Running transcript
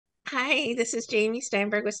Hi, this is Jamie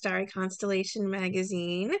Steinberg with Starry Constellation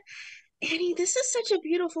Magazine. Annie, this is such a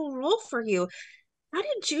beautiful role for you. How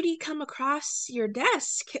did Judy come across your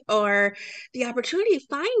desk or the opportunity to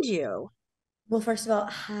find you? Well, first of all,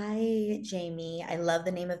 hi, Jamie. I love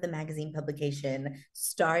the name of the magazine publication,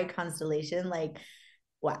 Starry Constellation.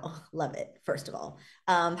 Wow, love it, first of all.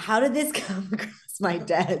 How did this come across my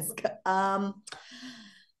desk?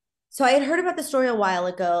 So I had heard about the story a while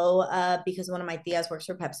ago because one of my tias works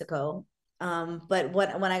for PepsiCo. But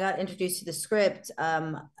when I got introduced to the script,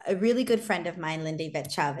 a really good friend of mine, Linda Yvette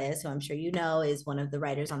Chavez, who I'm sure you know, is one of the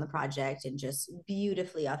writers on the project and just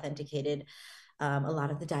beautifully authenticated a lot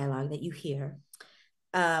of the dialogue that you hear.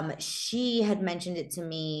 She had mentioned it to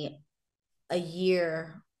me a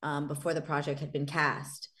year before the project had been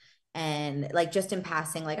cast. And like just in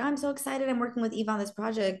passing, like, I'm so excited. I'm working with Eva on this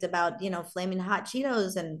project about, Flamin Hot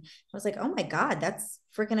Cheetos. And I was like, oh my God, that's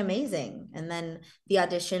freaking amazing. And then the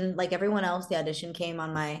audition, like everyone else, the audition came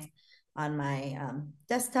on my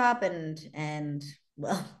desktop and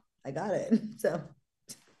well, I got it. So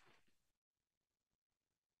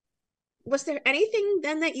Was there anything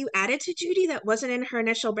then that you added to Judy that wasn't in her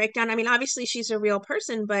initial breakdown? I mean, obviously she's a real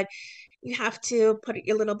person, but you have to put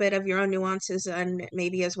a little bit of your own nuances on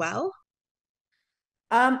maybe as well.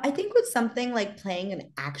 I think with something like playing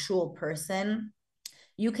an actual person,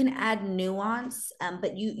 you can add nuance,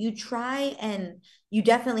 but you try and you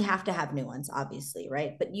definitely have to have nuance, obviously,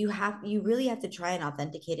 right? But you really have to try and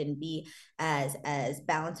authenticate and be as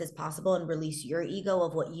balanced as possible and release your ego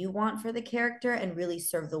of what you want for the character and really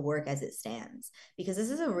serve the work as it stands. Because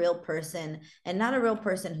this is a real person and not a real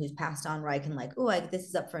person who's passed on where I can like, oh, this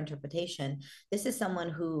is up for interpretation. This is someone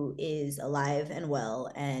who is alive and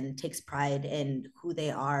well and takes pride in who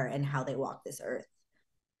they are and how they walk this earth.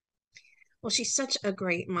 Well, she's such a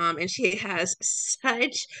great mom and she has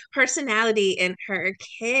such personality in her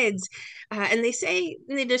kids. And they say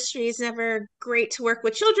in the industry it's never great to work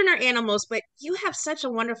with children or animals, but you have such a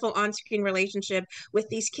wonderful on-screen relationship with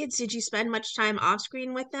these kids. Did you spend much time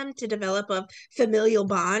off-screen with them to develop a familial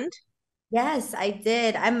bond? Yes, I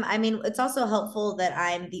did. I mean, it's also helpful that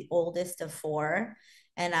I'm the oldest of four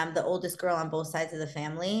and I'm the oldest girl on both sides of the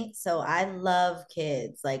family. So I love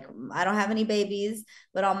kids. Like I don't have any babies,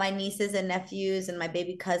 but all my nieces and nephews and my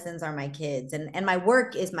baby cousins are my kids and my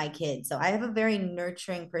work is my kids. So I have a very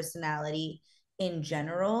nurturing personality in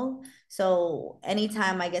general. So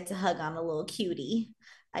anytime I get to hug on a little cutie,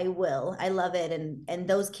 I will. I love it and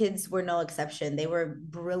those kids were no exception. They were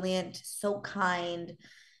brilliant, so kind,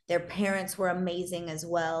 their parents were amazing as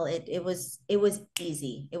well. It was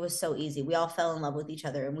easy. It was so easy. We all fell in love with each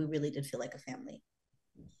other and we really did feel like a family.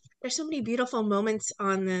 There's so many beautiful moments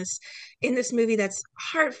on this in this movie that's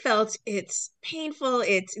heartfelt, it's painful,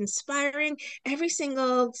 it's inspiring. Every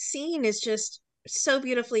single scene is just so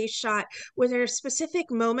beautifully shot. Were there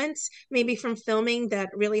specific moments, maybe from filming, that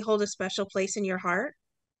really hold a special place in your heart?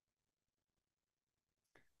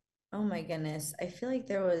 Oh my goodness. I feel like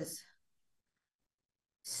there was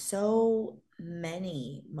so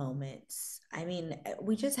many moments. I mean,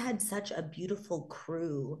 we just had such a beautiful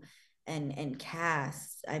crew and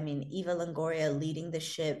cast. I mean, Eva Longoria leading the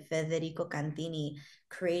ship, Federico Cantini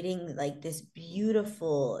creating like this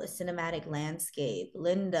beautiful cinematic landscape,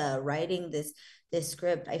 Linda writing this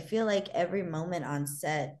script. I feel like every moment on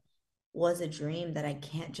set was a dream that I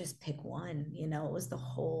can't just pick one, it was the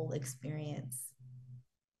whole experience.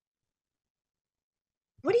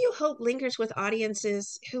 What do you hope lingers with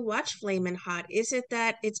audiences who watch Flamin' Hot? Is it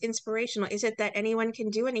that it's inspirational? Is it that anyone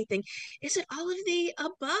can do anything? Is it all of the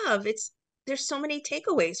above? It's there's so many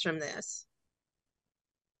takeaways from this.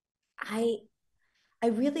 I I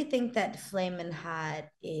really think that Flamin' Hot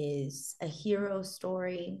is a hero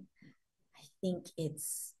story. I think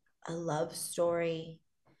it's a love story.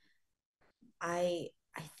 I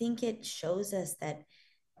think it shows us that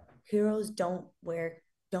heroes don't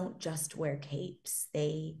just wear capes.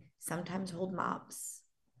 They sometimes hold mops,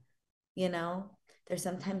 you know? They're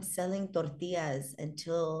sometimes selling tortillas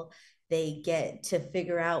until they get to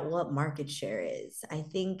figure out what market share is. I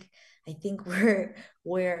think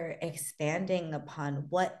we're expanding upon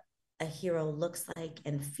what a hero looks like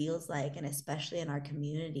and feels like, and especially in our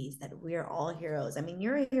communities, that we're all heroes. I mean,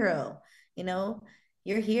 you're a hero, you know,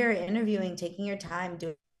 you're here interviewing, taking your time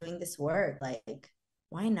doing this work. Like,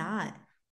 why not?